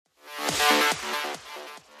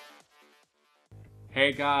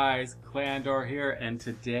Hey guys, Clandor here, and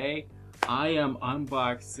today I am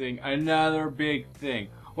unboxing another big thing.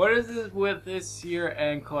 What is this with this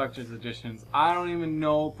year-end collector's editions? I don't even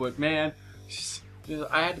know, but man,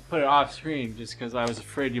 I had to put it off screen just because I was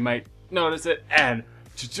afraid you might notice it. And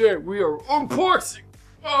today we are unboxing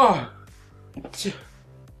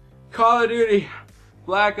Call of Duty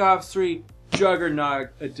Black Ops 3 Juggernog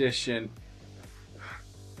edition.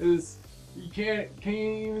 You can't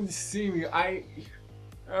even see me.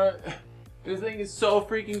 This thing is so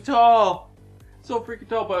freaking tall,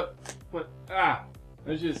 but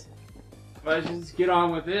let's just get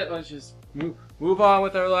on with it. Let's just move on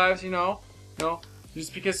with our lives, you know.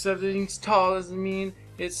 Just because something's tall doesn't mean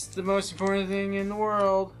it's the most important thing in the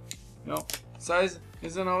world. No, size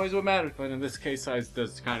isn't always what matters, but in this case, size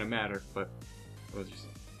does kind of matter. But we're just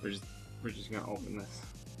gonna open this.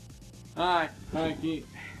 Hi.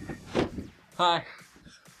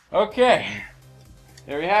 Okay.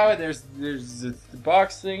 There we have it. There's the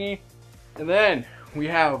box thingy, and then we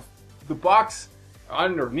have the box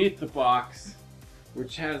underneath the box,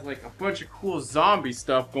 which has like a bunch of cool zombie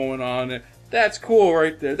stuff going on. That's cool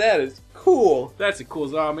right there. That is cool. That's a cool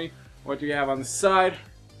zombie. What do we have on the side?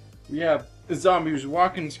 We have the zombie who's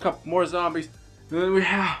walking. There's a couple more zombies. And then we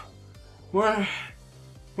have more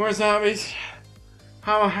zombies.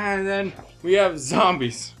 And then we have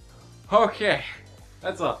zombies. Okay,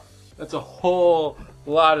 that's a whole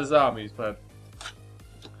lot of zombies, but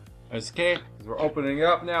that's okay because we're opening it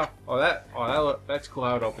up now. That's cool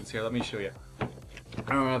how it opens here. Let me show you. I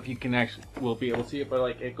don't know if you can will be able to see it, but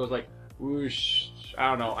like it goes like whoosh. I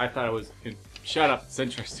don't know. I thought it was. Shut up. It's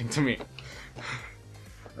interesting to me.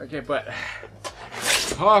 Okay, but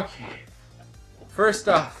okay. First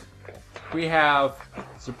off, we have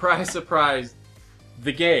surprise,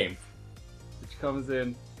 the game, which comes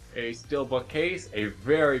in a steelbook case, a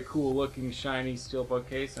very cool looking shiny steelbook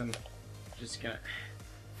case, and I'm just gonna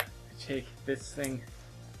take this thing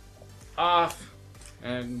off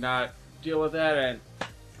and not deal with that, and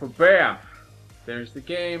bam, there's the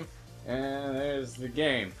game, and there's the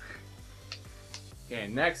game. Okay,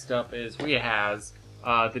 next up is we have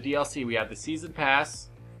the DLC. We have the season pass,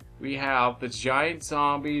 we have the giant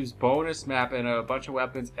zombies bonus map and a bunch of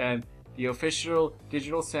weapons, and the official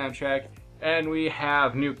digital soundtrack. And we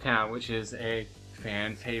have Nuketown, which is a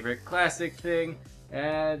fan favorite classic thing.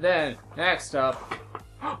 And then next up,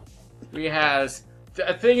 we have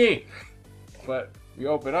a thingy. But we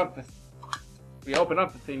open up the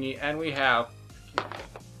thingy, and we have.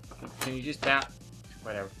 Can you just bounce?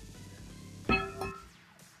 Whatever.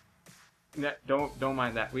 Don't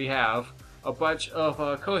mind that. We have a bunch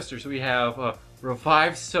of coasters. We have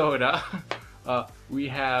Revive Soda. We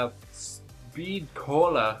have Speed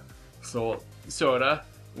Cola soda,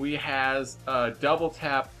 we has Double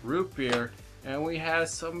Tap root beer, and we have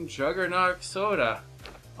some Juggernog soda,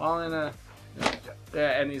 all in a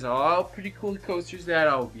and these are all pretty cool coasters that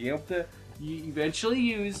I'll be able to eventually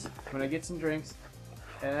use when I get some drinks.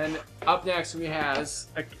 And up next we have a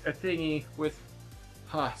thingy with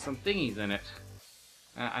some thingies in it.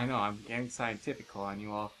 I know I'm getting scientific on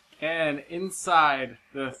you all. And inside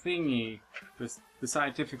the thingy, the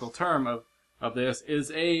scientific term of this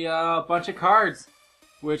is a bunch of cards,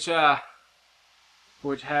 which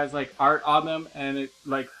has like art on them, and it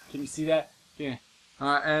like, can you see that? Yeah.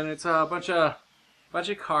 And it's a bunch of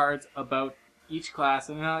cards about each class,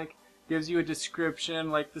 and it like gives you a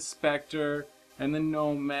description, like the Spectre and the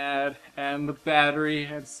Nomad and the Battery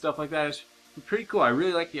and stuff like that. It's pretty cool. I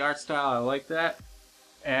really like the art style. I like that.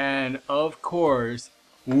 And of course,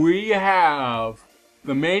 we have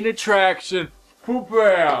the main attraction.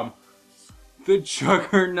 Bam! The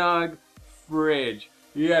Juggernog fridge.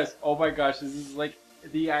 Yes, oh my gosh, this is like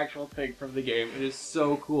the actual thing from the game. It is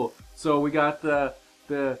so cool. So we got the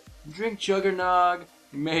drink Juggernog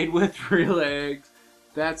made with real eggs.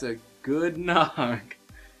 That's a good nog.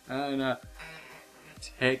 And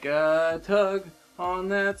take a tug on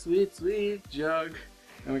that sweet, sweet jug.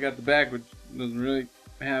 And we got the bag, which doesn't really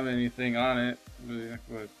have anything on it,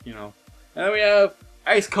 but you know. And then we have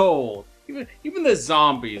ice cold. Even the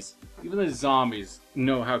zombies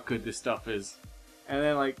know how good this stuff is. And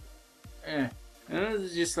then like, and this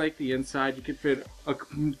is just like the inside. You can fit a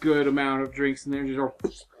good amount of drinks in there,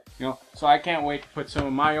 just you know. So I can't wait to put some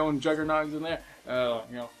of my own Juggernogs in there.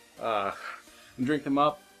 And drink them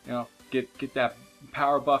up. You know, get that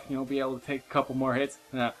power buff. You know, be able to take a couple more hits.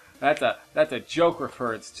 That's a joke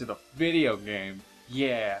reference to the video game.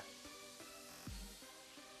 Yeah.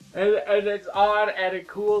 And it's on, and it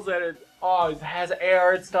cools, and it has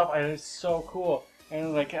air and stuff, and it's so cool.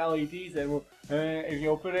 And like LEDs, and if you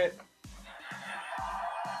open it,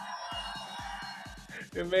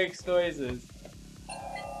 It makes noises.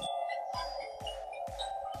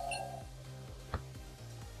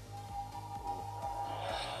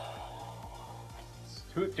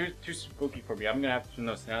 It's too spooky for me. I'm gonna have to turn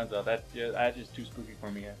those sounds out. That's just too spooky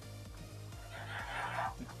for me.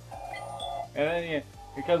 And then yeah,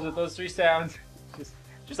 it comes with those 3 sounds.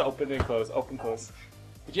 Just open and close, open, close.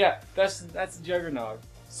 But yeah, that's Juggernog.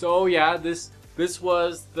 So yeah, this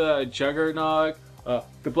was the Juggernog,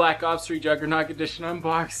 the Black Ops 3 Juggernog edition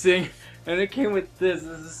unboxing, and it came with this.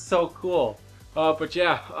 This is so cool. But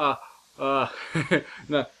yeah,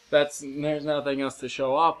 no, there's nothing else to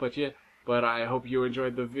show off. But yeah, but I hope you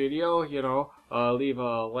enjoyed the video. You know, leave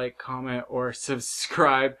a like, comment, or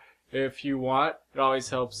subscribe if you want. It always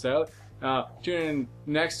helps out. Tune in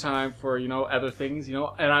next time for, you know, other things, you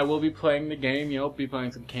know, and I will be playing the game, you know, be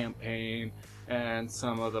playing some campaign and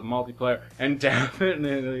some of the multiplayer, and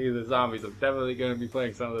definitely the zombies. I'm definitely going to be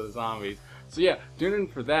playing some of the zombies. So yeah, tune in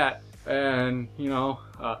for that, and, you know,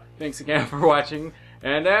 thanks again for watching,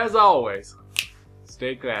 and as always,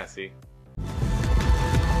 stay classy.